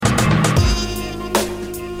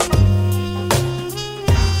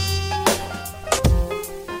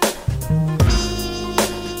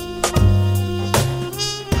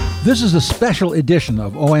This is a special edition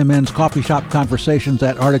of OMN's Coffee Shop Conversations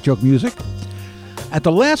at Artichoke Music. At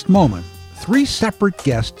the last moment, 3 separate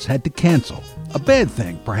guests had to cancel. A bad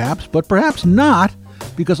thing, perhaps, but perhaps not,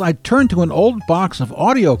 because I turned to an old box of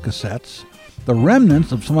audio cassettes, the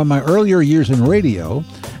remnants of some of my earlier years in radio,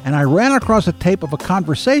 and I ran across a tape of a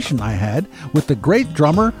conversation I had with the great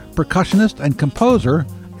drummer, percussionist, and composer,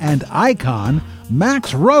 and icon,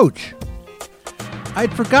 Max Roach.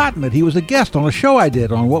 I'd forgotten that he was a guest on a show I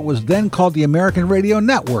did on what was then called the American Radio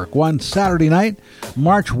Network one Saturday night,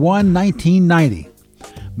 March 1, 1990.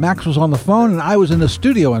 Max was on the phone and I was in the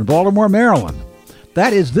studio in Baltimore, Maryland.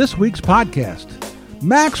 That is this week's podcast.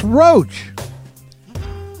 Max Roach!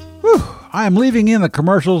 Whew, I am leaving in the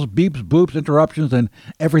commercials, beeps, boops, interruptions, and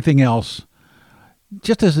everything else,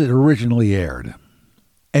 just as it originally aired.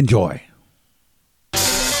 Enjoy.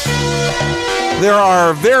 There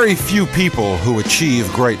are very few people who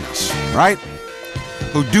achieve greatness, right?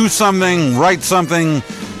 Who do something, write something,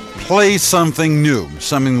 play something new,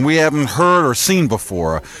 something we haven't heard or seen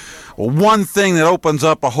before, or one thing that opens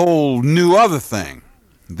up a whole new other thing.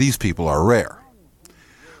 These people are rare.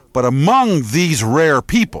 But among these rare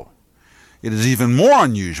people, it is even more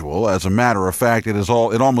unusual, as a matter of fact,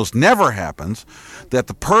 it almost never happens, that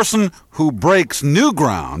the person who breaks new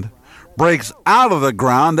ground breaks out of the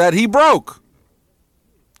ground that he broke.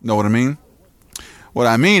 Know what I mean? What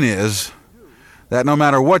I mean is that no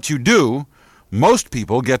matter what you do, most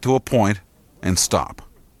people get to a point and stop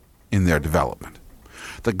in their development.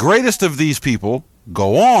 The greatest of these people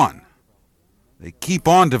go on. They keep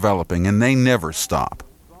on developing and they never stop.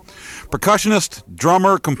 Percussionist,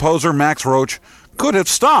 drummer, composer Max Roach could have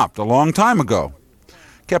stopped a long time ago.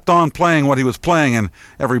 Kept on playing what he was playing and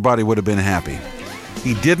everybody would have been happy.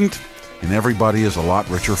 He didn't, and everybody is a lot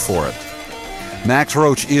richer for it. Max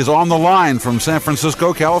Roach is on the line from San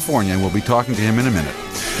Francisco, California, and we'll be talking to him in a minute.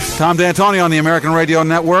 Tom D'Antoni on the American Radio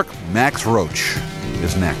Network. Max Roach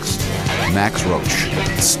is next. Max Roach.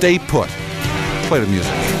 Stay put. Play the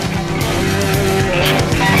music.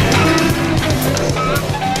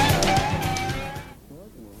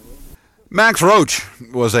 Max Roach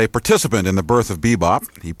was a participant in the birth of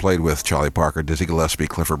bebop. He played with Charlie Parker, Dizzy Gillespie,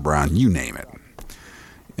 Clifford Brown, you name it.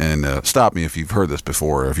 And stop me if you've heard this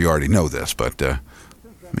before, or if you already know this, but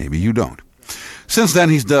maybe you don't. Since then,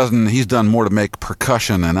 he's done more to make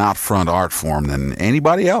percussion an out-front art form than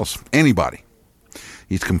anybody else. Anybody.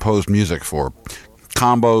 He's composed music for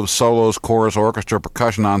combos, solos, chorus, orchestra,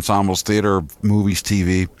 percussion ensembles, theater, movies,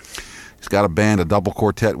 TV. He's got a band, a double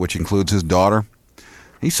quartet, which includes his daughter.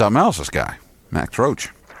 He's something else, this guy, Max Roach.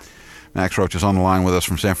 Max Roach is on the line with us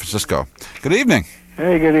from San Francisco. Good evening.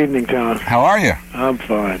 Hey, good evening, Tom. How are you? I'm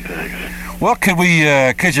fine, thanks. Well, could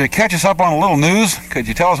you catch us up on a little news? Could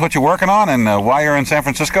you tell us what you're working on and why you're in San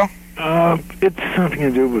Francisco? It's something to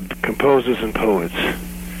do with composers and poets.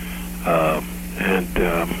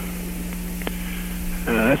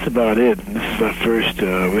 That's about it. This is our first,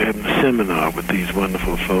 we're having a seminar with these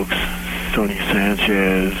wonderful folks, Sonia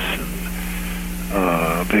Sanchez,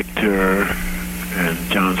 and, Victor, and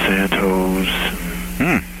John Santos,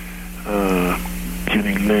 and,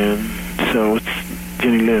 Jenny Lynn, so it's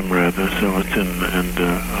Jenny Lim rather. So it's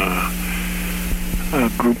a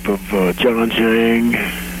group of John Jang,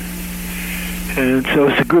 and so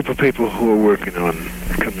it's a group of people who are working on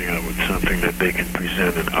coming out with something that they can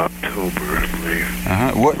present in October, I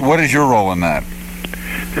believe. What is your role in that?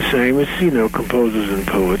 The same as composers and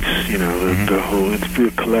poets. The whole it's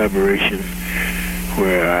a collaboration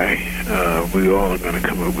where we all are going to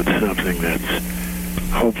come up with something that's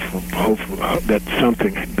hopeful. That's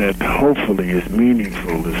something that hopefully is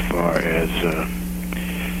meaningful as far as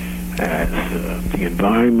the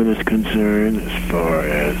environment is concerned, as far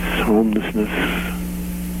as homeless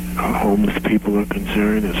people are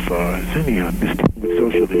concerned, as far as any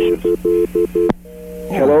social issues.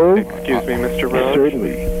 Hello? Excuse me, Mr. Roach?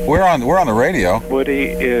 Certainly. We're on the radio. Woody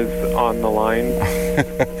is on the line.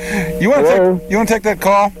 You want to take that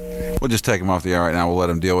call? We'll just take him off the air right now. We'll let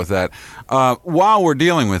him deal with that. While we're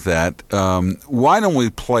dealing with that, why don't we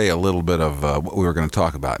play a little bit of what we were going to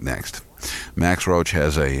talk about next? Max Roach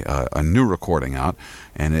has a new recording out,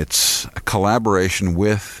 and it's a collaboration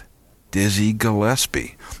with Dizzy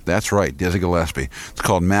Gillespie. That's right, Dizzy Gillespie. It's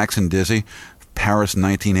called Max and Dizzy, Paris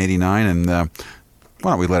 1989, and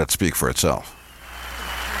why don't we let it speak for itself?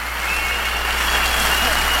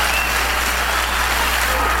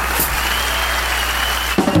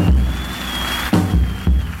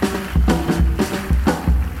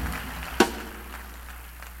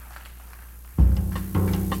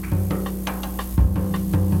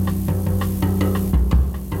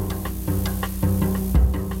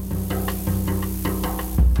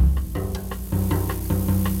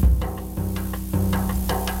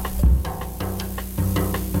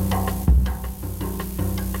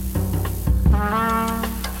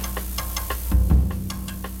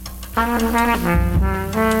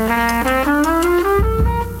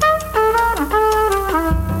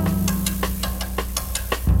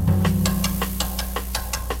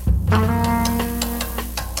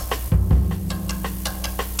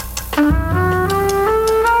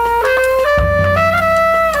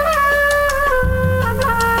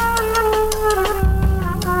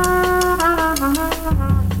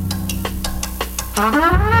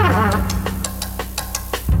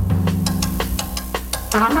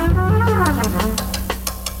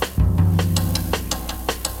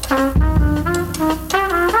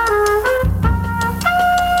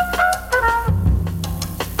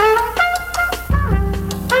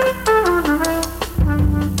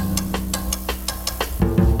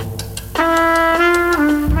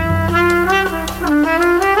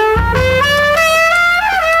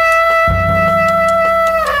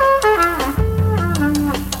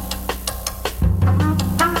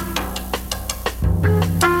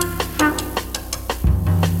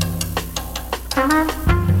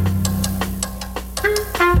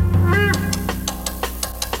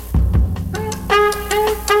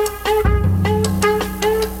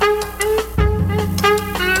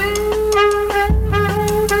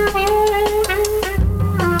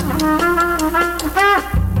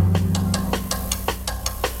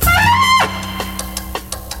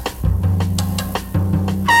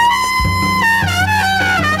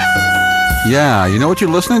 Yeah, you know what you're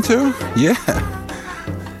listening to? Yeah.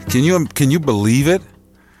 Can you believe it?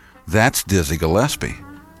 That's Dizzy Gillespie.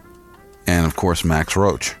 And, of course, Max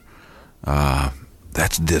Roach.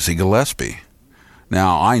 That's Dizzy Gillespie.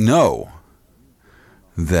 Now, I know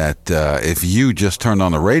that if you just turned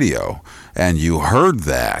on the radio and you heard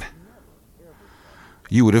that,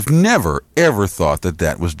 you would have never, ever thought that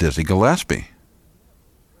that was Dizzy Gillespie.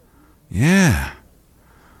 Yeah.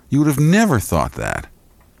 You would have never thought that.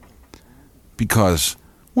 Because,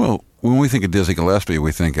 well, when we think of Dizzy Gillespie,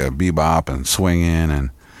 we think of bebop and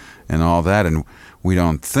swinging and all that, and we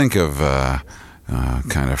don't think of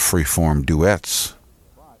kind of free-form duets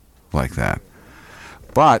like that.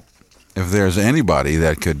 But if there's anybody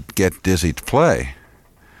that could get Dizzy to play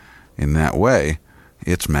in that way,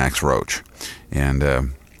 it's Max Roach.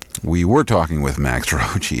 And we were talking with Max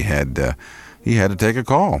Roach. He had to take a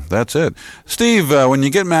call. That's it. Steve, when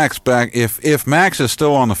you get Max back, if Max is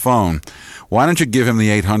still on the phone, why don't you give him the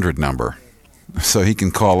 800 number so he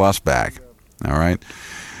can call us back? All right?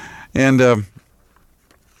 And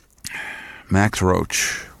Max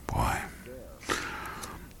Roach, boy,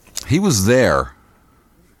 he was there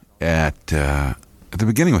at the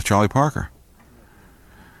beginning with Charlie Parker.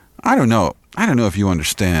 I don't know if you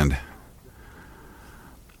understand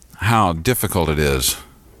how difficult it is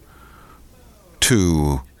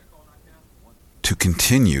to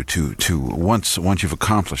continue to once you've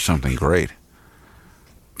accomplished something great,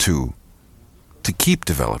 to keep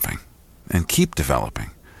developing and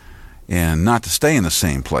not to stay in the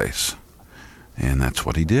same place. And that's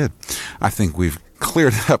what he did. I think we've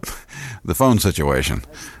cleared up the phone situation.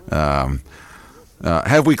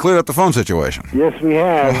 Have we cleared up the phone situation? Yes, we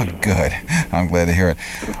have. Oh, good. I'm glad to hear it.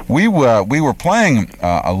 We were playing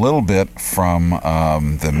a little bit from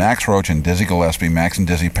the Max Roach and Dizzy Gillespie, Max and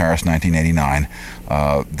Dizzy Paris 1989,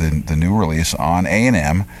 the new release on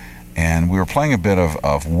A&M, and we were playing a bit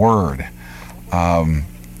of Word.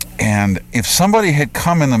 And if somebody had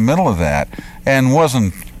come in the middle of that and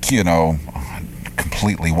wasn't,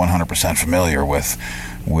 completely 100% familiar with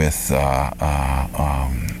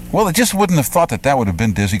well, they just wouldn't have thought that would have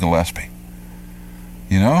been Dizzy Gillespie.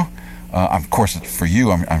 Of course, for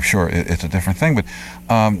you, I'm sure it's a different thing. But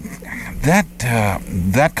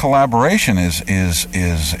that collaboration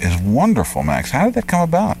is wonderful, Max. How did that come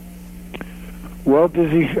about? Well,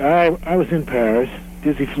 Dizzy, I was in Paris.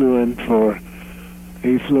 Dizzy flew in for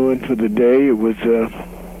the day. It was a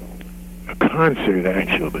concert,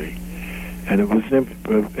 actually. And it was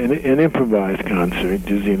an improvised concert.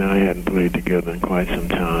 Dizzy and I hadn't played together in quite some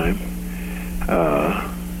time.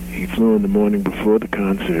 He flew in the morning before the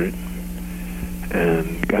concert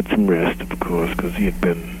and got some rest, of course, because he had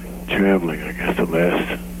been traveling, I guess,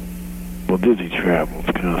 Dizzy travels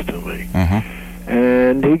constantly. Uh-huh.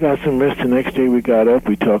 And he got some rest. The next day we got up,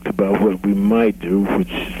 we talked about what we might do,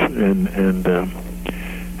 and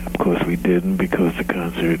of course we didn't, because the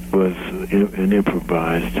concert was an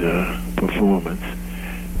improvised performance.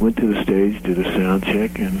 Went to the stage, did a sound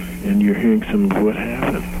check, and you're hearing some of what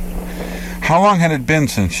happened. How long had it been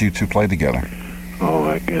since you two played together? Oh,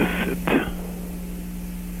 I guess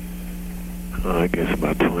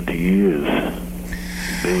about 20 years,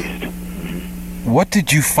 at least. What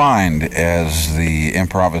did you find as the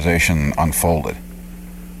improvisation unfolded?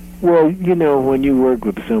 Well, you know, when you work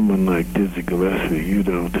with someone like Dizzy Gillespie, you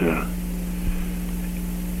don't.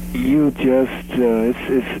 You just.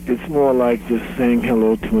 It's more like just saying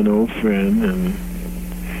hello to an old friend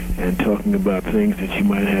and talking about things that you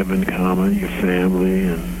might have in common, your family,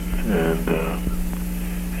 and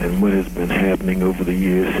what has been happening over the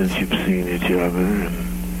years since you've seen each other,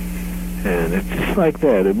 and it's just like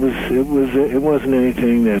that. It wasn't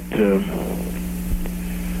anything that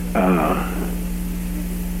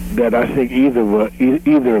that I think either of us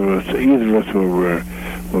were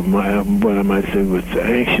what I might say was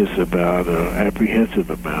anxious about or apprehensive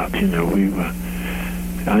about. You know,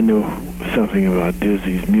 I know something about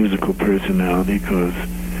Dizzy's musical personality because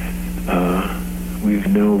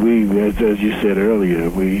as you said earlier,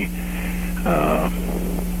 we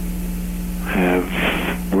have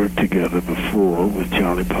worked together before with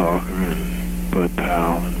Charlie Parker and Bud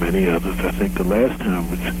Powell and many others. I think the last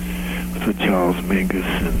time was with Charles Mingus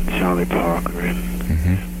and Charlie Parker and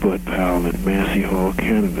Bud Powell at Massey Hall,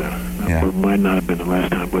 Canada. Yeah. It might not have been the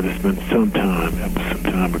last time, but it's been some time. That was some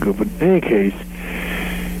time ago. But in any case,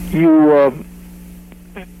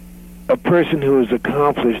 a person who is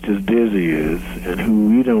accomplished as Dizzy is, and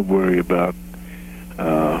who you don't worry about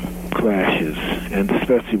clashes, and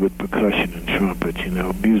especially with percussion and trumpet, you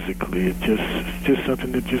know, musically, it's just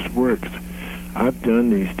something that just works. I've done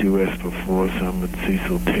these duets before, some with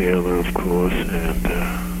Cecil Taylor, of course, and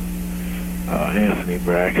Anthony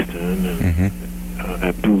Braxton, and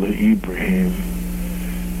Abdullah Ibrahim,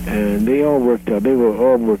 and they all worked out. They were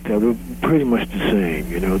all worked out. They were pretty much the same,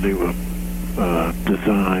 you know. They were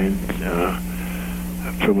designed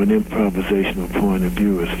from an improvisational point of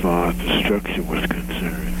view as far as the structure was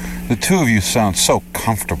concerned. The two of you sound so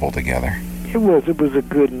comfortable together. It was a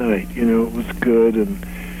good night, you know. It was good, and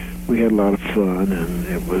we had a lot of fun, and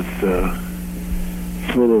it was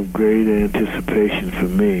full of great anticipation for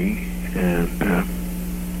me. And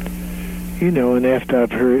you know, and after I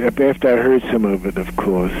heard some of it, of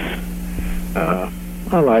course,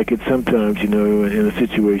 I like it. Sometimes, you know, in a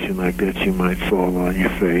situation like that, you might fall on your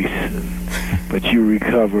face, but you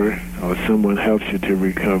recover, or someone helps you to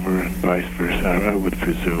recover, and vice versa, I would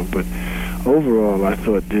presume. But overall, I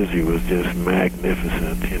thought Dizzy was just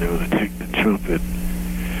magnificent, you know, to take the trumpet.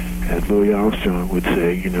 As Louis Armstrong would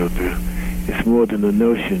say, you know, it's more than a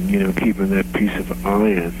notion, you know, keeping that piece of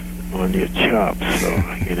iron on your chops, so,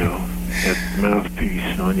 you know, that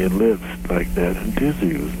mouthpiece on your lips like that. And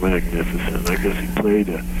Dizzy was magnificent. I guess he played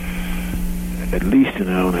at least an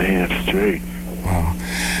hour and a half straight. Wow.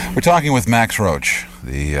 We're talking with Max Roach,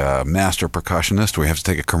 the master percussionist. We have to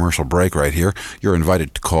take a commercial break right here. You're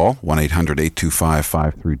invited to call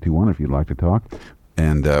 1-800-825-5321 if you'd like to talk.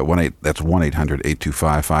 And that's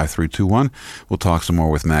 1-800-825-5321. We'll talk some more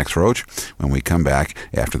with Max Roach when we come back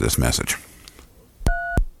after this message.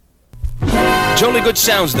 Jolly good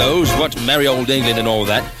sounds those, what merry old England and all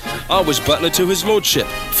that. I was butler to his lordship,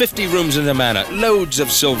 50 rooms in the manor, loads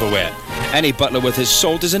of silverware. Any butler with his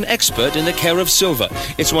salt is an expert in the care of silver.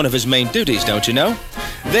 It's one of his main duties, don't you know?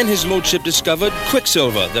 Then his lordship discovered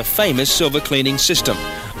Quicksilver, the famous silver cleaning system.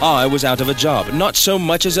 I was out of a job, not so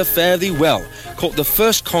much as a fare thee well. Caught the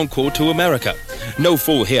first Concorde to America. No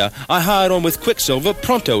fool here, I hired on with Quicksilver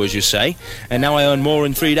pronto, as you say, and now I earn more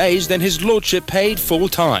in 3 days than his lordship paid full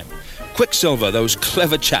time. Quicksilver, those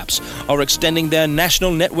clever chaps, are extending their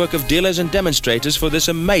national network of dealers and demonstrators for this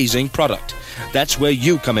amazing product. That's where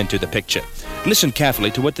you come into the picture. Listen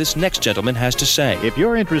carefully to what this next gentleman has to say. If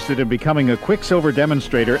you're interested in becoming a Quicksilver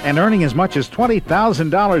demonstrator and earning as much as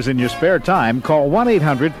 $20,000 in your spare time, call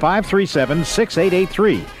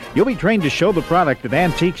 1-800-537-6883. You'll be trained to show the product at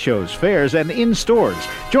antique shows, fairs, and in stores.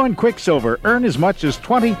 Join Quicksilver. Earn as much as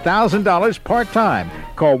 $20,000 part-time.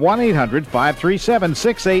 Call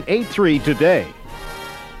 1-800-537-6883 today.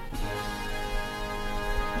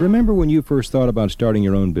 Remember when you first thought about starting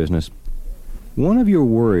your own business? One of your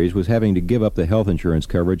worries was having to give up the health insurance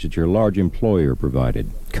coverage that your large employer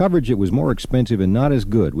provided. Coverage that was more expensive and not as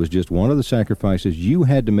good was just one of the sacrifices you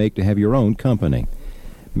had to make to have your own company.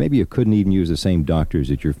 Maybe you couldn't even use the same doctors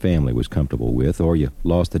that your family was comfortable with, or you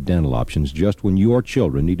lost the dental options just when your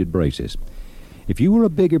children needed braces. If you were a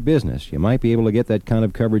bigger business, you might be able to get that kind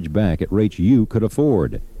of coverage back at rates you could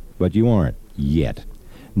afford. But you aren't, yet.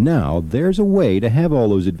 Now, there's a way to have all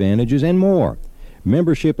those advantages and more.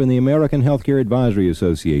 Membership in the American Healthcare Advisory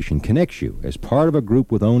Association connects you as part of a group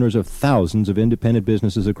with owners of thousands of independent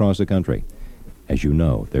businesses across the country. As you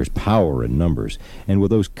know, there's power in numbers, and with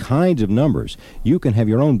those kinds of numbers, you can have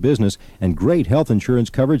your own business and great health insurance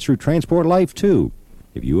coverage through Transport Life, too.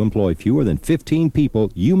 If you employ fewer than 15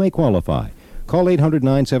 people, you may qualify. Call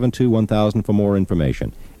 800-972-1000 for more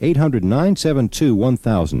information.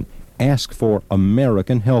 800-972-1000. Ask for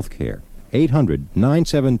American Health Care.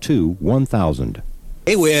 800-972-1000.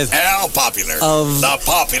 Hey, with Al Popular of the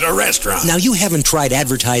Popular Restaurant. Now, you haven't tried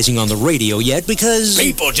advertising on the radio yet because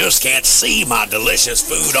people just can't see my delicious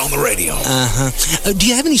food on the radio. Do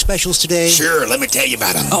you have any specials today? Sure, let me tell you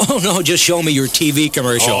about them. Oh, no, just show me your TV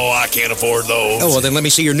commercial. Oh, I can't afford those. Oh, well, then let me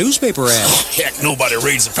see your newspaper ad. Heck, nobody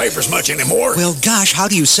reads the papers much anymore. Well, gosh, how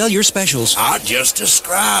do you sell your specials? I just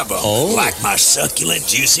describe them. Oh. Like my succulent,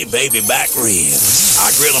 juicy baby back ribs. I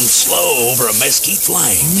grill them slow over a mesquite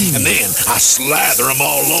flame. And then I slather them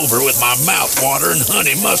all over with my mouth-watering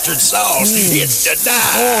honey mustard sauce. It's to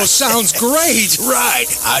die. Oh, sounds great. Right.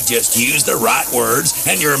 I just used the right words,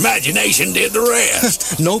 and your imagination did the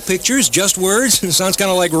rest. No pictures, just words? Sounds kind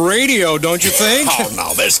of like radio, don't you think? Oh,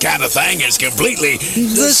 no, this kind of thing is completely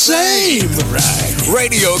the same. Right.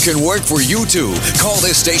 Radio can work for you, too. Call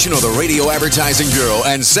this station or the Radio Advertising Bureau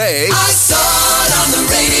and say, I saw it on the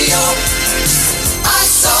radio. I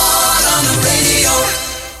saw it on the radio.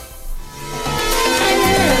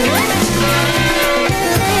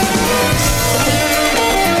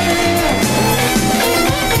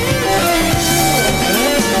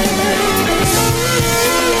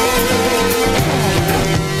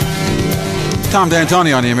 Tom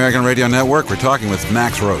D'Antonio on the American Radio Network. We're talking with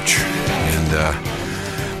Max Roach. And,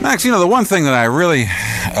 Max, you know, the one thing that I really,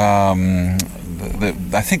 I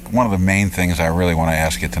think one of the main things I really want to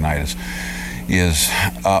ask you tonight is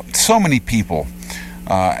so many people,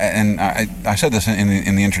 and I said this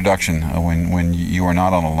in the introduction when you were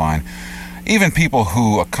not on the line, even people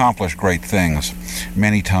who accomplish great things,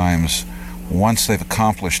 many times, once they've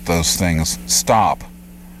accomplished those things, stop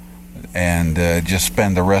and just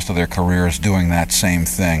spend the rest of their careers doing that same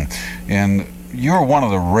thing. And you're one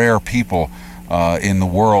of the rare people in the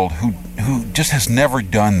world who just has never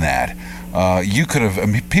done that. You could have,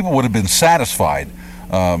 people would have been satisfied.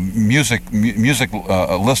 Music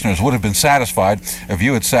listeners would have been satisfied if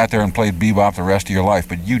you had sat there and played bebop the rest of your life,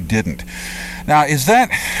 but you didn't. Now, is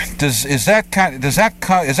that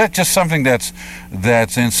just something that's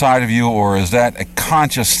inside of you, or is that a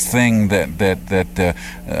conscious thing that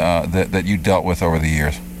you dealt with over the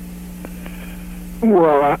years?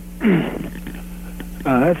 Well,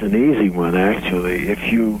 that's an easy one, actually.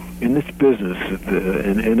 If you in this business,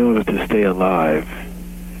 in order to stay alive,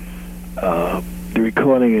 the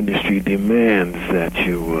recording industry demands that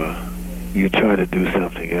you try to do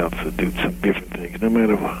something else or do some different things, no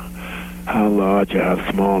matter how large or how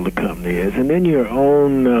small the company is. And then your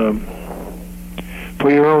own,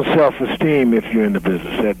 for your own self-esteem, if you're in the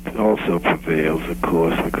business, that also prevails, of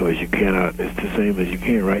course, because you cannot, it's the same as you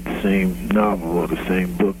can't write the same novel or the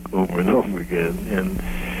same book over and over again.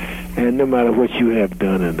 And no matter what you have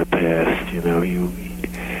done in the past, you know,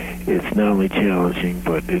 it's not only challenging,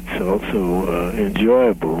 but it's also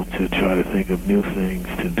enjoyable to try to think of new things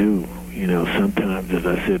to do. You know, sometimes, as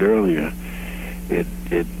I said earlier,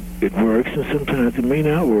 it works, and sometimes it may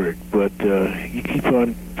not work. But you keep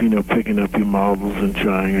on, you know, picking up your marbles and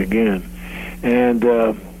trying again. And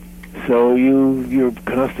so you're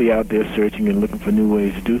constantly out there searching and looking for new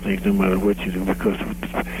ways to do things, no matter what you do. Because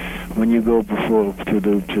when you go to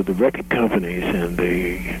the record companies, and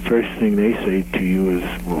the first thing they say to you is,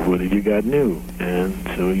 "Well, what have you got new?" And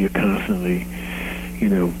so you're constantly, you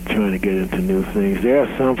know, trying to get into new things. There are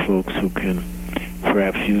some folks who can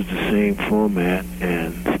perhaps use the same format,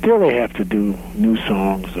 and still they have to do new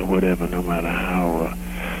songs or whatever, no matter how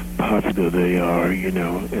popular they are. You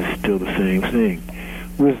know, it's still the same thing.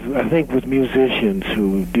 I think with musicians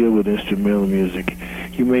who deal with instrumental music,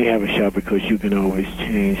 you may have a shot because you can always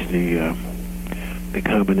change the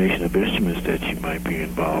combination of instruments that you might be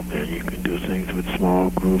involved in. You can do things with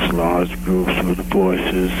small groups, large groups, with the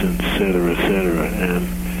voices, et cetera, et cetera.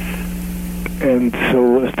 And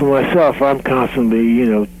so, as for myself, I'm constantly, you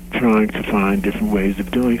know, trying to find different ways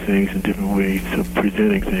of doing things and different ways of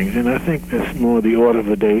presenting things. And I think that's more the order of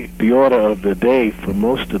the day. The order of the day for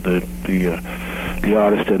most of the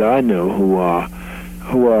artists that I know who are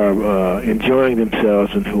enjoying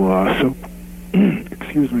themselves and who are so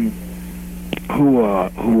excuse me, who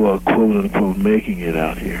are quote unquote making it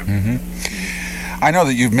out here. Mm-hmm. I know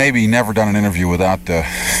that you've maybe never done an interview without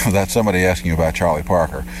somebody asking you about Charlie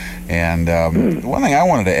Parker. And one thing I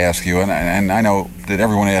wanted to ask you, and I know that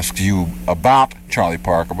everyone asks you about Charlie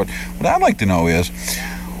Parker, but what I'd like to know is,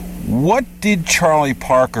 why did Charlie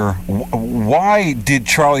Parker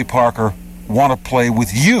want to play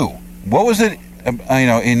with you? What was it, you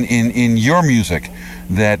know, in your music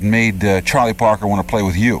that made Charlie Parker want to play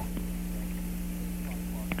with you?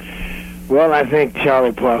 Well, I think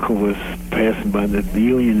Charlie Parker was passing by the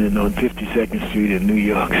Union on 52nd Street in New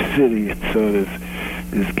York City and saw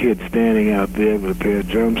this kid standing out there with a pair of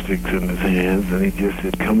drumsticks in his hands, and he just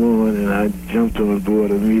said, "Come on," and I jumped on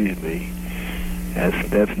board immediately.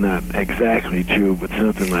 That's not exactly true, but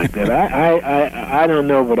something like that. I don't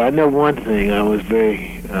know, but I know one thing. I was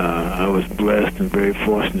blessed and very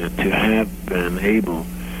fortunate to have been able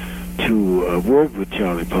to work with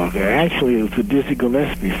Charlie Parker. Actually, it was with Dizzy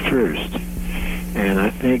Gillespie first, and I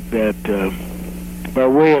think that by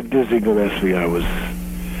way of Dizzy Gillespie, I was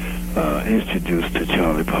introduced to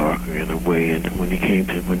Charlie Parker in a way. And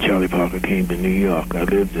when Charlie Parker came to New York, I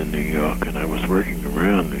lived in New York, and I was working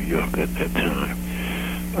around New York at that time.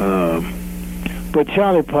 But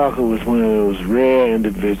Charlie Parker was one of those rare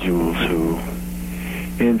individuals who,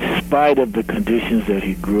 in spite of the conditions that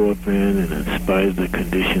he grew up in, and in spite of the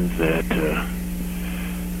conditions that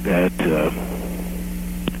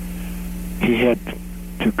he had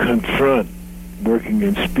to confront working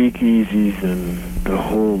in speakeasies and the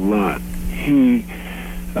whole lot, he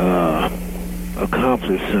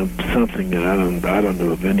accomplished something that I don't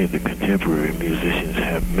know if any of the contemporary musicians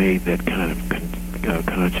have made that kind of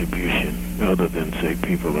contribution, other than, say,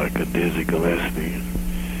 people like a Dizzy Gillespie and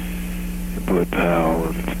Bud Powell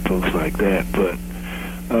and folks like that. But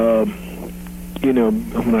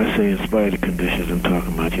when I say in spite of conditions, I'm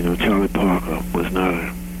talking about, Charlie Parker was not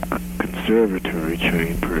a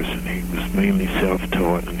conservatory-trained person. He was mainly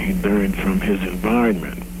self-taught, and he learned from his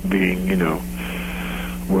environment, being,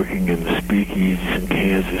 working in the speakeasies in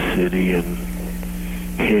Kansas City and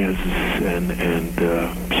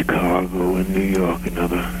Chicago and New York and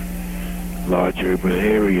other large urban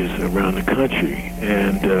areas around the country.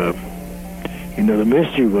 And, the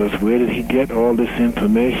mystery was, where did he get all this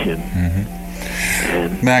information? Mm-hmm.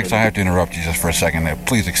 And Max, I have to interrupt you just for a second.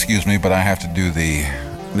 Please excuse me, but I have to do the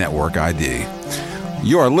network ID.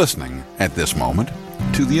 You are listening at this moment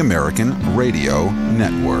to the American Radio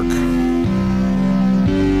Network.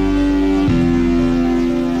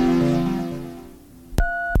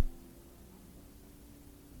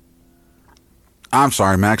 I'm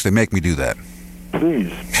sorry, Max. They make me do that.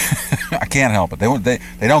 Please. I can't help it. They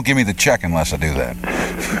don't give me the check unless I do that.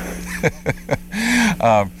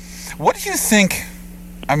 What do you think?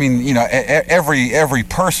 I mean, every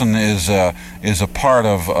person is a part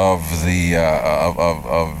of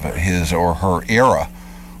his or her era.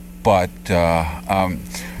 But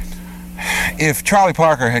if Charlie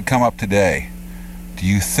Parker had come up today, do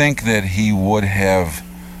you think that he would have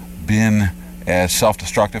been as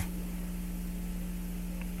self-destructive?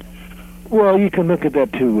 Well, you can look at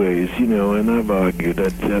that two ways, and I've argued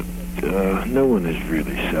that no one is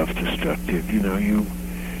really self-destructive.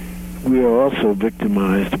 We are also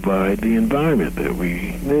victimized by the environment that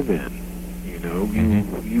we live in.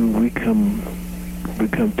 We come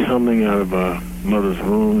tumbling out of our mother's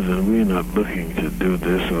wombs, and we're not looking to do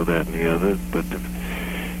this or that and the other. But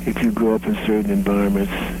if you grow up in certain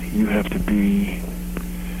environments, you have to be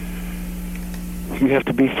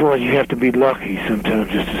fortunate. You have to be lucky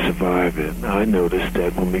sometimes just to survive it. I noticed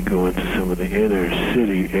that when we go into some of the inner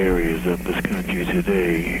city areas of this country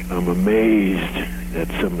today, I'm amazed at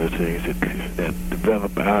some of the things that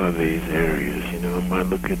develop out of these areas. I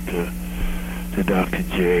look at the Dr.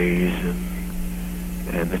 J's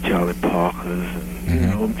and the Charlie Parkers,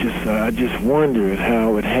 and I just wonder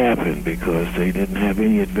how it happened, because they didn't have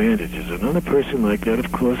any advantages. Another person like that,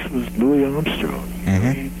 of course, was Louis Armstrong.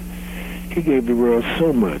 Mm-hmm. He gave the world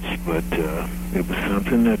so much, but it was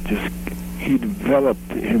something that he developed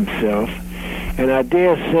himself. And I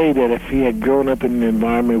dare say that if he had grown up in an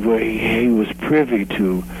environment where he was privy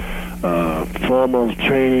to formal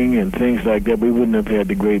training and things like that, we wouldn't have had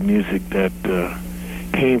the great music that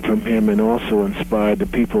came from him, and also inspired the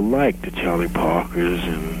people like the Charlie Parkers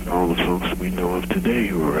and all the folks we know of today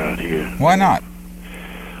who are out here. Why not?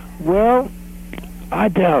 Well, I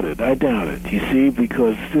doubt it. You see,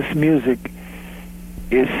 because this music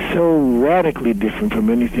is so radically different from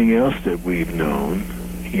anything else that we've known,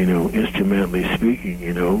 instrumentally speaking,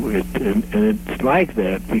 and it's like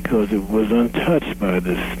that because it was untouched by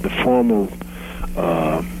the formal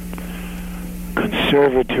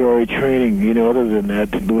conservatory training. Other than that,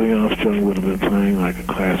 Louis Armstrong would have been playing like a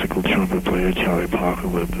classical trumpet player. Charlie Parker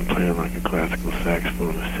would have been playing like a classical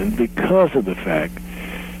saxophonist. And because of the fact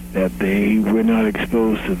that they were not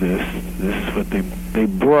exposed to this is what they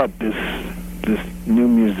brought this new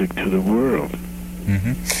music to the world.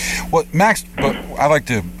 Mm-hmm. Well, Max, but I'd like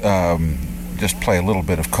to just play a little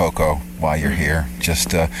bit of Coco while you're here.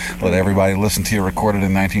 Just let everybody listen to you. Recorded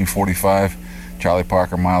in 1945. Charlie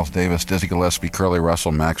Parker, Miles Davis, Dizzy Gillespie, Curly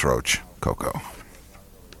Russell, Max Roach. Coco.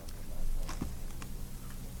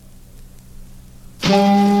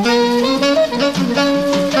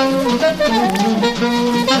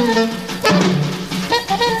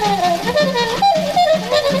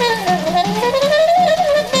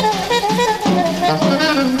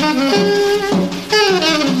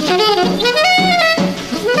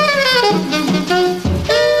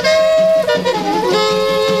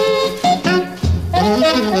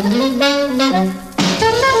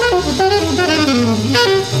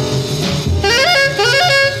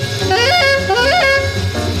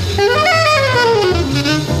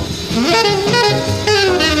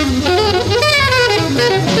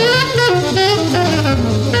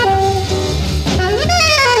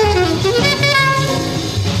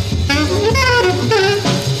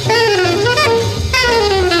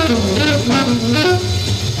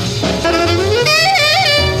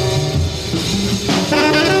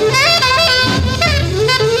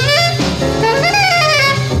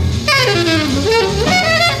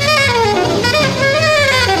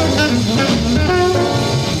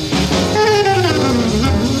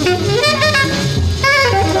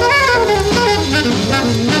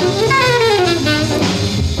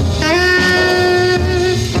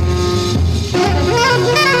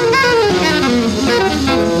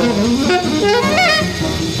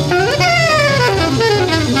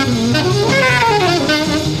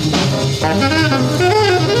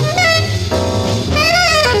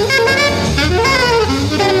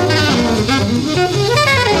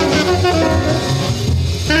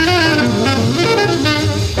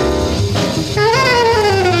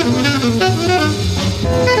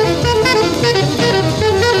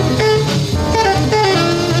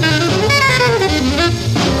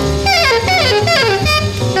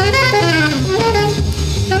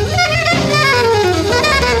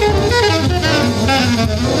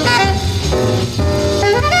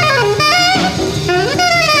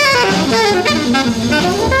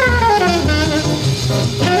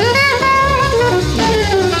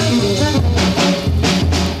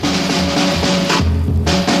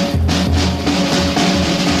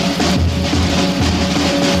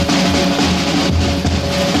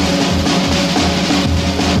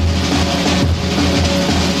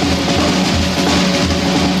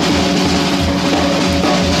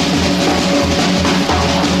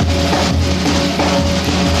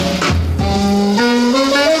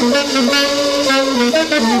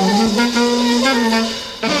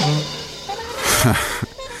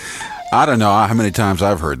 I don't know how many times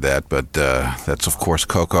I've heard that, but that's, of course,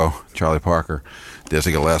 Coco, Charlie Parker,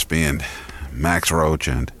 Dizzy Gillespie, and Max Roach,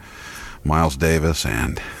 and Miles Davis,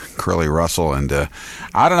 and Curly Russell. And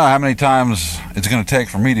I don't know how many times it's going to take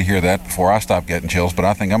for me to hear that before I stop getting chills, but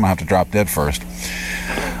I think I'm going to have to drop dead first.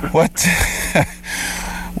 What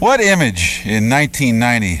image in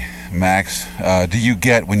 1990, Max, do you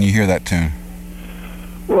get when you hear that tune?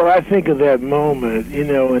 Well, I think of that moment,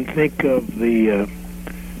 and think of the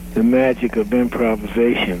magic of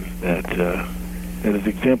improvisation that is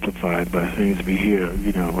exemplified by things we hear,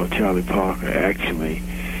 of Charlie Parker. Actually,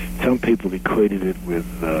 some people equated it with,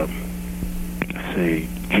 say,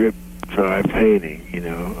 drip dry painting,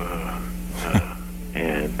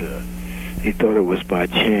 and he thought it was by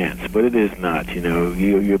chance, but it is not.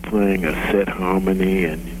 You're playing a set harmony,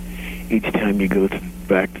 and each time you go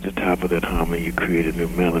back to the top of that harmony, you create a new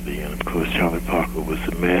melody. And of course, Charlie Parker was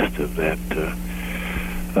the master of that.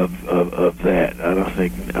 Of that, I don't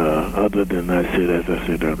think, other than as I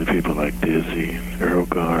said, other people like Dizzy, Earl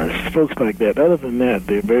Garner, folks like that. Other than that,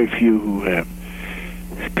 there are very few who have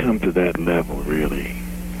come to that level, really,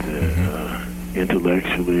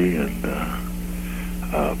 intellectually and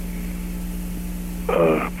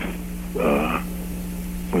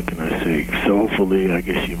what can I say, soulfully, I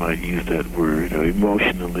guess you might use that word, or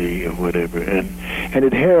emotionally, or whatever. And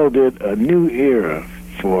it heralded a new era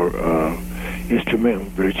for instrumental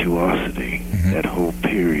virtuosity. That whole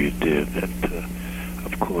period did. That,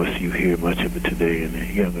 of course, you hear much of it today in the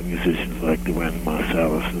younger musicians like Duane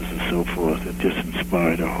Marsalis and so forth. It just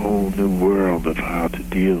inspired a whole new world of how to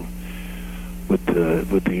deal with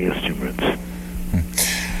the instruments.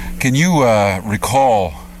 Can you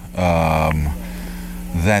recall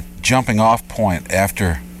that jumping off point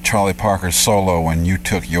after Charlie Parker's solo when you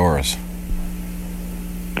took yours?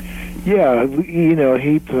 Yeah,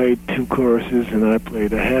 he played two choruses and I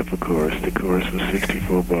played a half a chorus. The chorus was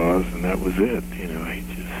 64 bars and that was it.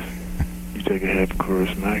 You take a half a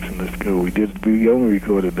chorus max and let's go. We only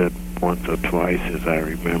recorded that once or twice, as I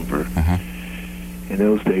remember. In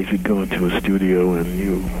those days, we'd go into a studio and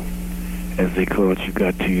you, as they call it, you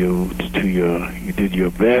got you did your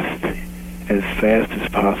best as fast as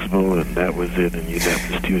possible, and that was it, and you left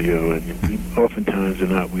the studio, and oftentimes or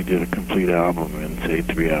not, we did a complete album in, say,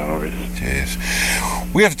 3 hours. Jeez.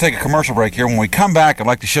 We have to take a commercial break here. When we come back, I'd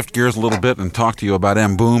like to shift gears a little bit and talk to you about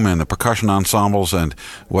M-Boom and the percussion ensembles and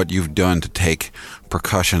what you've done to take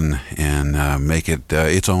percussion and make it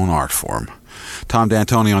its own art form. Tom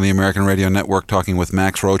D'Antoni on the American Radio Network talking with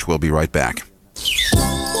Max Roach. We'll be right back.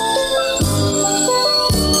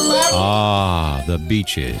 Ah, the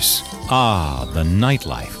beaches. Ah, the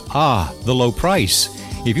nightlife. Ah, the low price.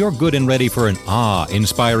 If you're good and ready for an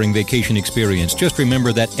inspiring vacation experience, just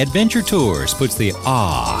remember that Adventure Tours puts the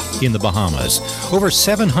in the Bahamas. Over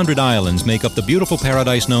 700 islands make up the beautiful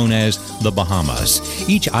paradise known as the Bahamas.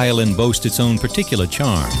 Each island boasts its own particular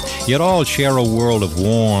charm, yet all share a world of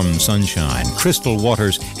warm sunshine, crystal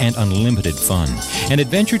waters, and unlimited fun. And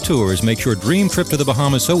Adventure Tours makes your dream trip to the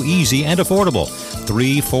Bahamas so easy and affordable.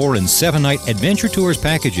 3, 4, and 7-night Adventure Tours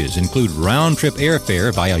packages include round-trip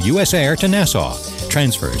airfare via U.S. Air to Nassau,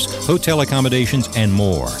 transfers, hotel accommodations, and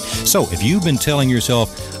more. So if you've been telling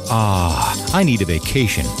yourself, I need a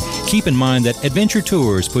vacation, keep in mind that Adventure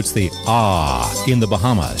Tours puts the in the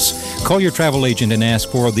Bahamas. Call your travel agent and ask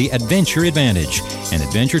for the Adventure Advantage. And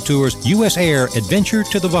Adventure Tours U.S. Air Adventure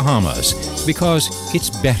to the Bahamas, because it's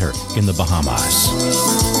better in the Bahamas.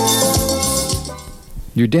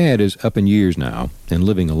 Your dad is up in years now and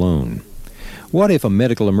living alone. What if a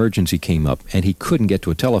medical emergency came up and he couldn't get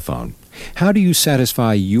to a telephone? How do you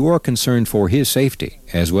satisfy your concern for his safety,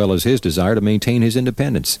 as well as his desire to maintain his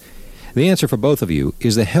independence? The answer for both of you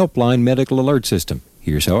is the Helpline Medical Alert System.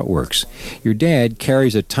 Here's how it works. Your dad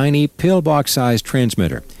carries a tiny pillbox-sized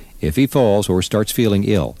transmitter. If he falls or starts feeling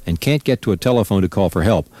ill and can't get to a telephone to call for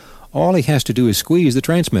help, all he has to do is squeeze the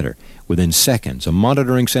transmitter. Within seconds, a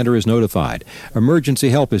monitoring center is notified, emergency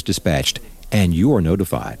help is dispatched, and you are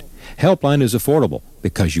notified. Helpline is affordable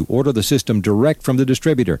because you order the system direct from the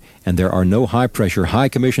distributor, and there are no high-pressure,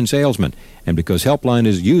 high-commission salesmen. And because Helpline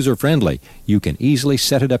is user-friendly, you can easily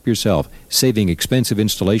set it up yourself, saving expensive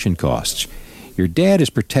installation costs. Your dad is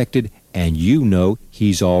protected, and you know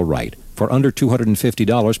he's all right, for under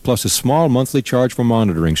 $250 plus a small monthly charge for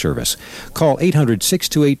monitoring service. Call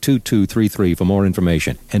 800-628-2233 for more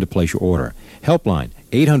information and to place your order. Helpline,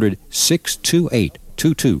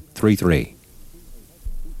 800-628-2233.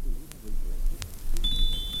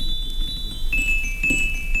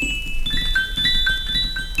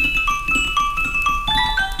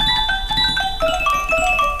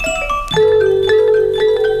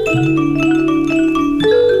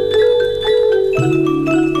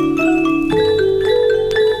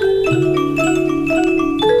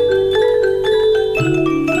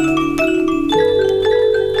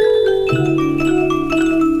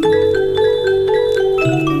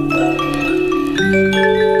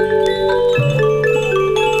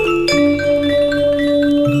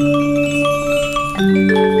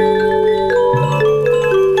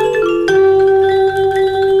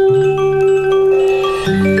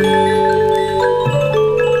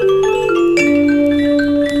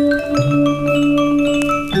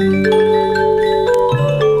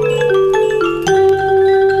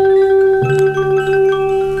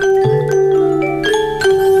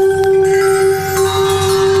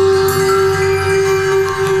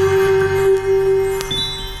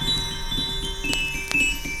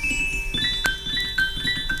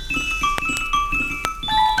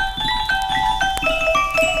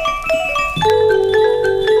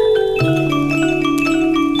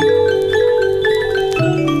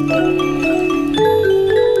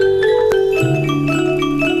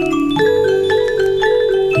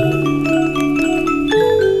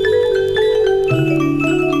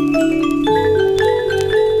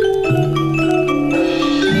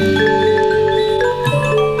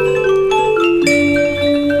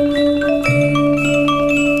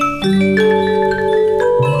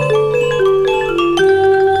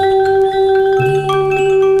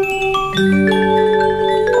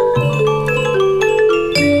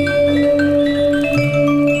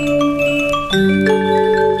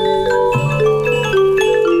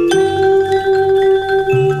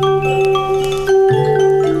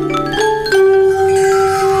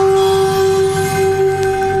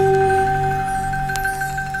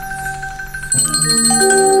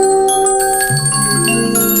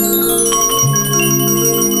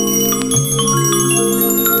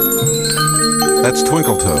 That's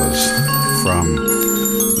Twinkle Toes from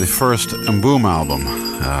the first M-Boom album.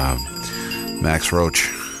 Max Roach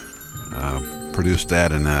produced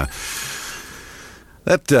that, and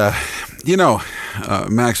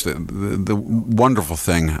Max, the wonderful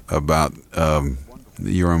thing about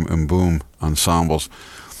your M-Boom ensembles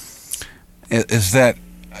is that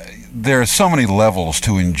there are so many levels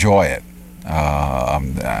to enjoy it.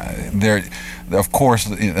 of course,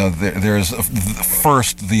 there's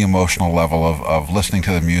first the emotional level of listening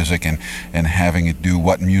to the music and having it do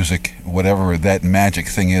whatever that magic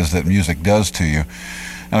thing is that music does to you.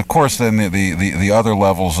 And of course, then the other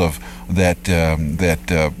levels of that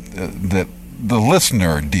the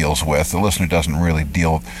listener deals with. The listener doesn't really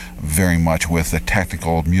deal very much with the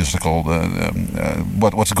technical, musical,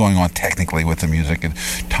 what's going on technically with the music and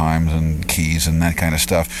times and keys and that kind of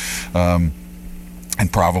stuff. And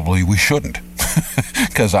probably we shouldn't,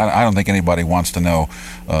 because I don't think anybody wants to know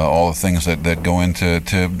all the things that go into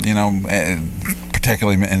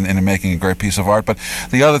particularly in making a great piece of art. But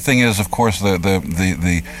the other thing is, of course, you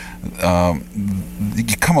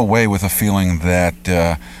come away with a feeling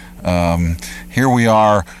that here we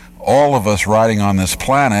are, all of us riding on this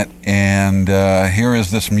planet, and here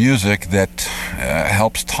is this music that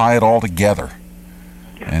helps tie it all together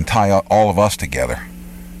and tie all of us together.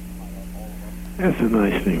 That's a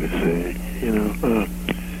nice thing to say,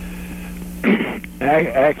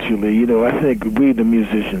 Actually, I think we, the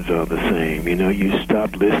musicians, are the same. You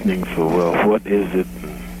stop listening for, well, what is it,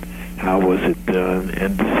 how was it done,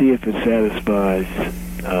 and to see if it satisfies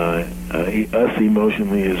us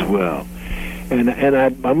emotionally as well. And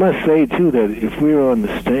I must say, too, that if we're on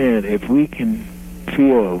the stand, if we can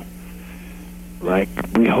feel like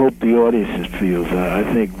we hope the audience feels, I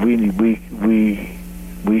think we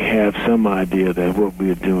have some idea that what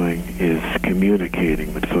we're doing is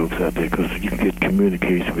communicating with folks out there, because you can get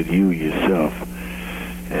communication with you yourself.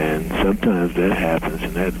 And sometimes that happens,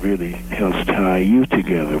 and that really helps tie you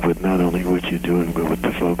together with not only what you're doing, but with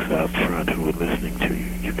the folks out front who are listening to you.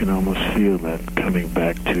 You can almost feel that coming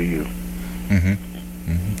back to you. Mm-hmm.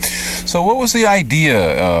 Mm-hmm. So what was the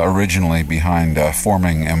idea originally behind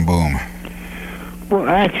forming M-Boom? Well,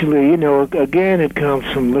 actually, again, it comes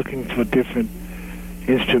from looking for different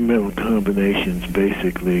instrumental combinations,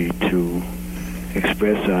 basically, to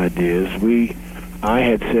express ideas. I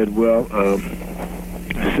had said, well, I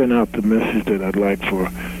sent out the message that I'd like for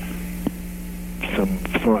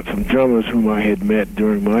some drummers whom I had met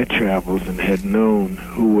during my travels and had known,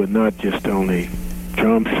 who were not just only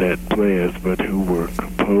drum set players, but who were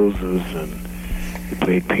composers and they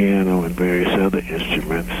played piano and various other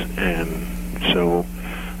instruments. And so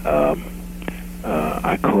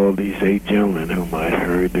I called these 8 gentlemen whom I'd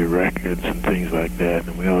heard their records and things like that,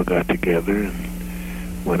 and we all got together and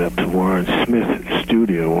went up to Warren Smith's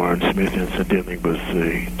studio. Warren Smith, incidentally, was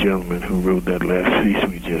the gentleman who wrote that last piece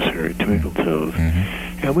we just heard, Twinkle Toes.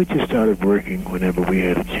 Mm-hmm. And we just started working whenever we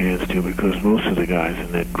had a chance to, because most of the guys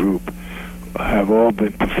in that group have all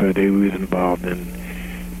been professors. They were involved in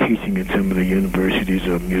teaching in some of the universities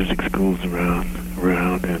or music schools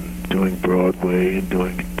around and doing Broadway and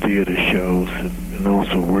doing theater shows and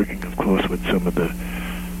also working, of course, with some of the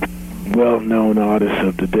well-known artists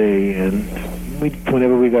of the day. And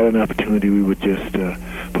whenever we got an opportunity, we would just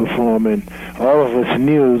perform. And all of us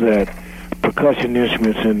knew that percussion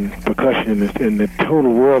instruments and percussion in the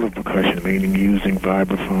total world of percussion, meaning using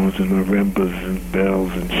vibraphones and marimbas and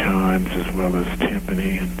bells and chimes, as well as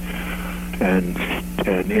timpani and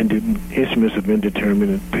instruments of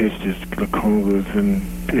indeterminate pitches, the congas and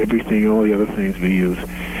everything, all the other things we use,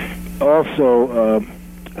 also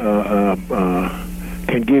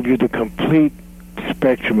can give you the complete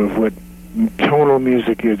spectrum of what tonal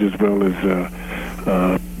music is, as well as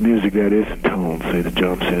music that isn't tonal, say the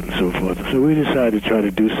drum set and so forth. So we decided to try to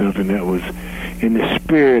do something that was in the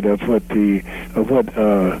spirit of what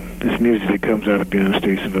this music that comes out of the United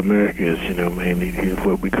States of America is, mainly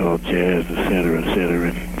what we call jazz, et cetera,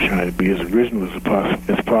 and try to be as original as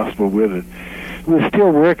possible with it. We're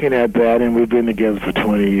still working at that, and we've been together for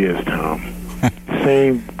 20 years, Tom.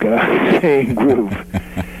 Same guy, same group.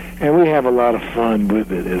 And we have a lot of fun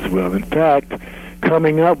with it as well. In fact,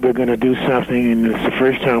 coming up, we're going to do something, and it's the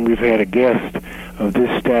first time we've had a guest of this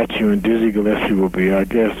stature, and Dizzy Gillespie will be our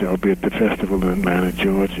guest. I'll be at the festival in Atlanta,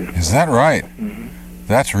 Georgia. Is that right? Mm-hmm.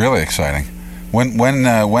 That's really exciting. When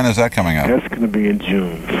is that coming up? That's going to be in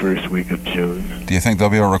June, first week of June. Do you think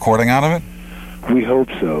there'll be a recording out of it? We hope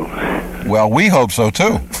so. Well, we hope so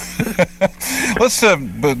too. Let's.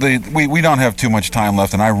 But we don't have too much time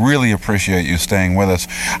left, and I really appreciate you staying with us.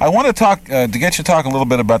 I want to talk to get you to talk a little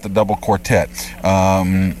bit about the double quartet.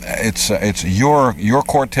 It's your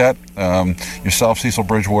quartet, yourself, Cecil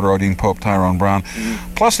Bridgewater, Odine Pope, Tyrone Brown,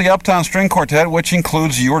 plus the Uptown String Quartet, which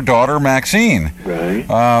includes your daughter Maxine. Right.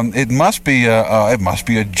 It must be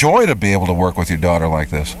a joy to be able to work with your daughter like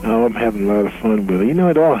this. Oh, I'm having a lot of fun with it.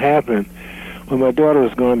 It all happened when my daughter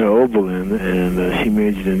was going to Oberlin, and she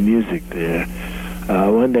majored in music there.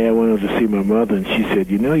 one day I went over to see my mother, and she said,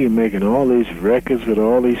 "You know, you're making all these records with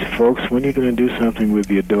all these folks. When are you going to do something with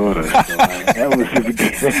your daughter?" So that was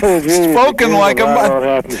really spoken like a mother. What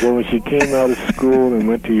happened. So when she came out of school and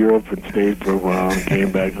went to Europe and stayed for a while and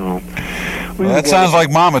came back home. Well, that sounds like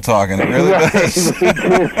Mama talking. It really does.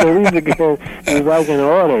 So we began, it was like an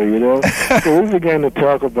order, you know. So we began to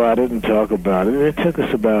talk about it. And it took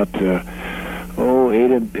us about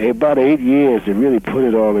 8 years to really put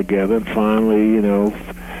it all together. And finally, you know,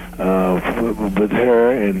 with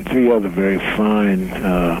her and 3 other very fine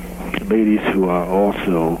ladies who are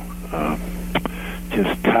also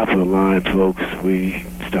just top-of-the-line folks, we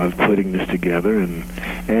started putting this together. And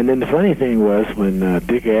then the funny thing was when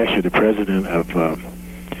Dick Asher, the president of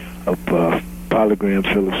Polygram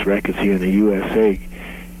Phillips Records here in the USA,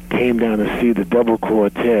 came down to see the double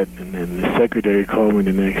quartet, and then the secretary called me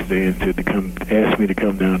the next day and said asked me to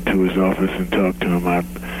come down to his office and talk to him. I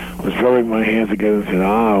was rubbing my hands together and said,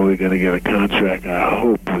 we're going to get a contract, I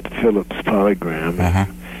hope, with Phillips Polygram. Uh-huh.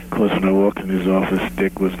 Of course, when I walked in his office,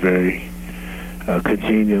 Dick was very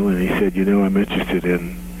congenial, and he said, "You know, I'm interested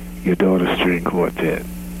in your daughter's string quartet."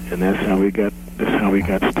 And that's how we got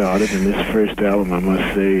started. And this first album, I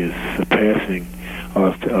must say, is surpassing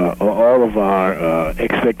all of our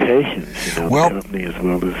expectations. You know, the company as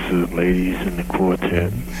well as the ladies and the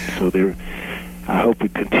quartet. So I hope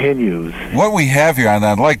it continues. What we have here, and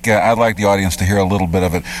I'd like the audience to hear a little bit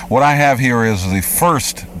of it. What I have here is the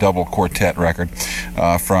first double quartet record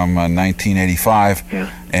from 1985,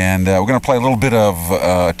 and we're going to play a little bit of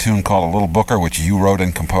a tune called "A Little Booker," which you wrote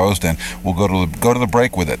and composed, and we'll go to the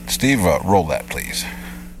break with it. Steve, roll that, please.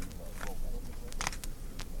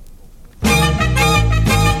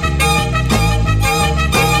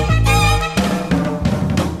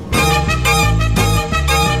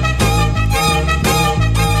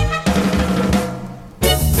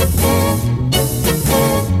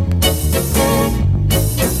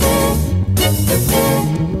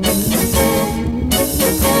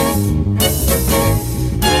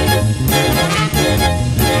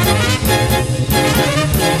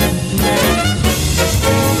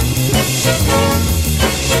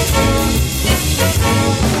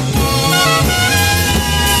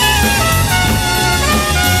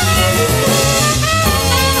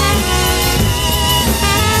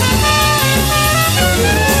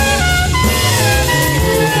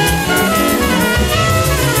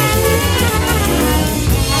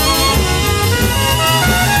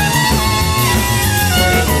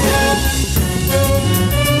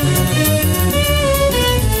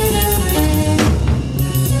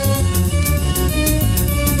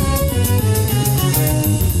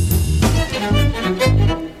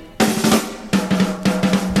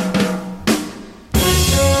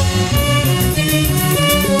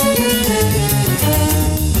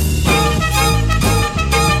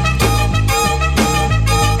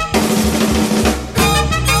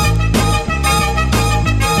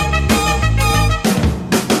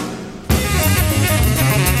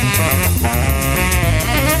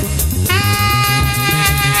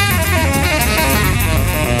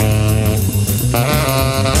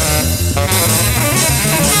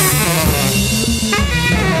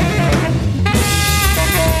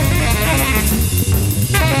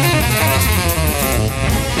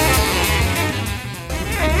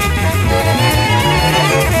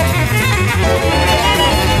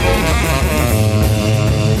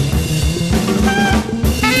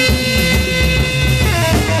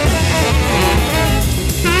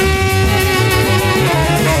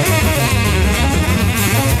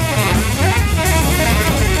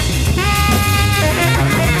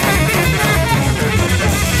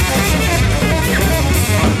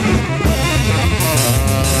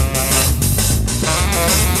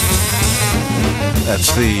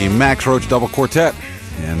 That's the Max Roach Double Quartet,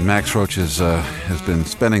 and Max Roach has been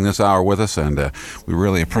spending this hour with us, and we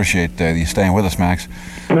really appreciate you staying with us, Max.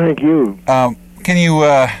 Thank you. Can you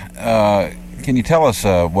tell us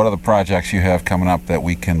what other projects you have coming up that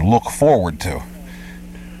we can look forward to?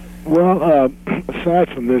 Well, aside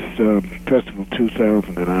from this Festival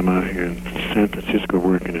 2000 that I'm out here in San Francisco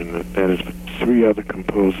working in, that is 3 other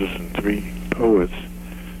composers and 3 poets,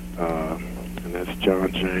 and that's John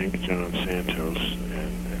Jank, John Santos,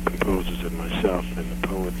 and composers and myself, and the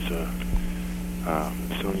poets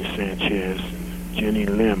Sonia Sanchez, and Jenny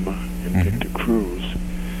Lim, and Victor Cruz.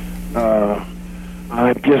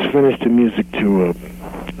 I've just finished the music to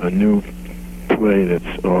a new play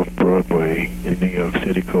that's off Broadway in New York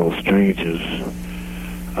City called Strangers.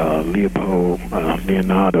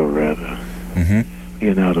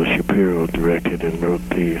 Leonardo Shapiro directed and wrote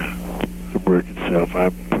the work itself.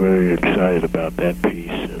 I'm very excited about that piece.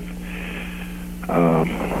 And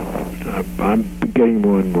I'm getting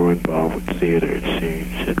more and more involved with theater, it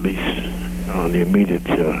seems, at least on the immediate,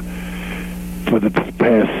 for the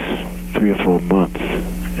past 3 or 4 months.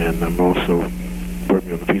 And I'm also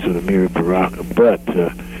working on a piece of the Miri Baraka. But,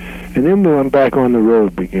 and then I'm back on the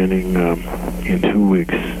road beginning in 2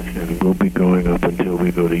 weeks, and we'll be going up until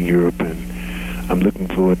we go to Europe, and I'm looking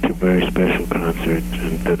forward to a very special concert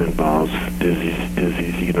that involves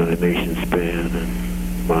Dizzy's United Nations Band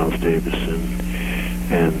and Miles Davis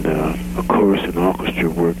and a chorus and orchestra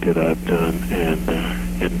work that I've done, and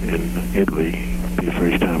in Italy, be the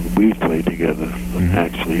first time we've played together,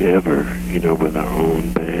 actually ever, with our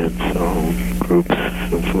own bands, our own groups,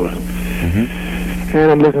 so forth.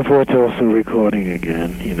 And I'm looking forward to also recording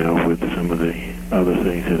again, with some of the other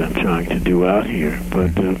things that I'm trying to do out here.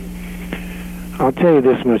 But I'll tell you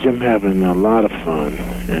this much, I'm having a lot of fun,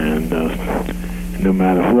 and no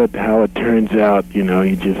matter how it turns out, you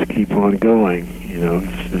just keep on going.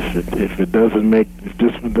 If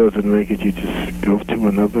this one doesn't make it, you just go to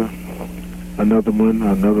another one,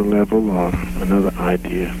 another level, or another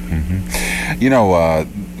idea.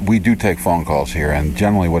 We do take phone calls here, and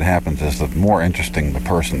generally what happens is the more interesting the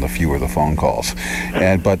person, the fewer the phone calls.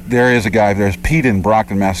 But there's Pete in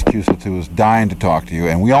Brockton, Massachusetts, who is dying to talk to you,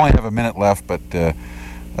 and we only have a minute left, but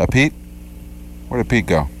Pete? Where did Pete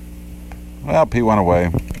go? Well, Pete went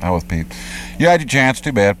away. How was Pete? You had your chance,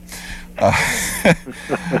 too bad.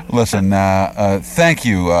 Listen, thank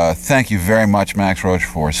you very much, Max Roach,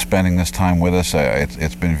 for spending this time with us.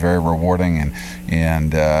 It's been very rewarding,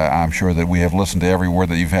 and I'm sure that we have listened to every word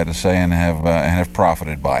that you've had to say and have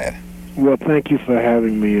profited by it. Well, thank you for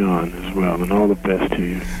having me on as well, and all the best to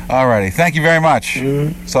you. All righty, thank you very much.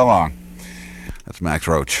 So long. That's Max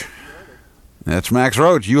Roach. That's Max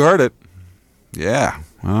Roach. You heard it. Yeah.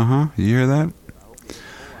 You hear that?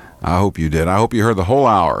 I hope you did. I hope you heard the whole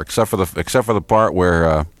hour, except for the part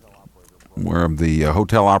where the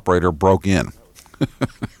hotel operator broke in.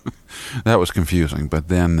 That was confusing, but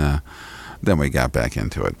then we got back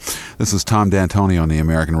into it. This is Tom D'Antoni on the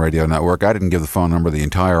American Radio Network. I didn't give the phone number the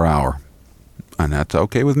entire hour, and that's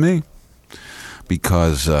okay with me,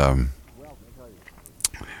 because, to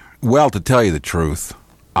tell you the truth,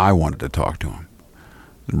 I wanted to talk to him.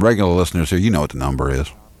 Regular listeners here, you know what the number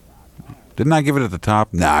is. Didn't I give it at the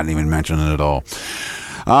top? No, I didn't even mention it at all.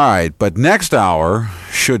 All right, but next hour,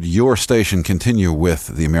 should your station continue with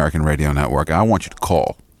the American Radio Network, I want you to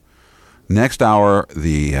call. Next hour,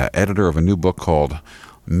 the editor of a new book called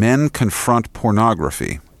Men Confront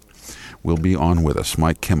Pornography will be on with us,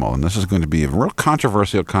 Mike Kimmel. And this is going to be a real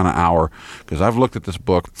controversial kind of hour, because I've looked at this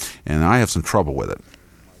book, and I have some trouble with it.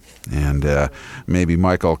 And maybe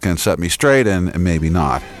Michael can set me straight, and maybe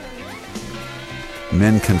not.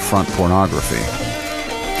 Men Confront Pornography.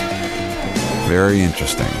 Very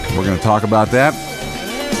interesting. We're going to talk about that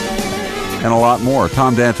and a lot more.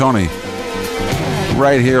 Tom D'Antoni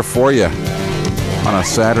right here for you on a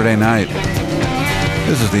Saturday night.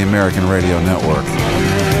 This is the American Radio Network.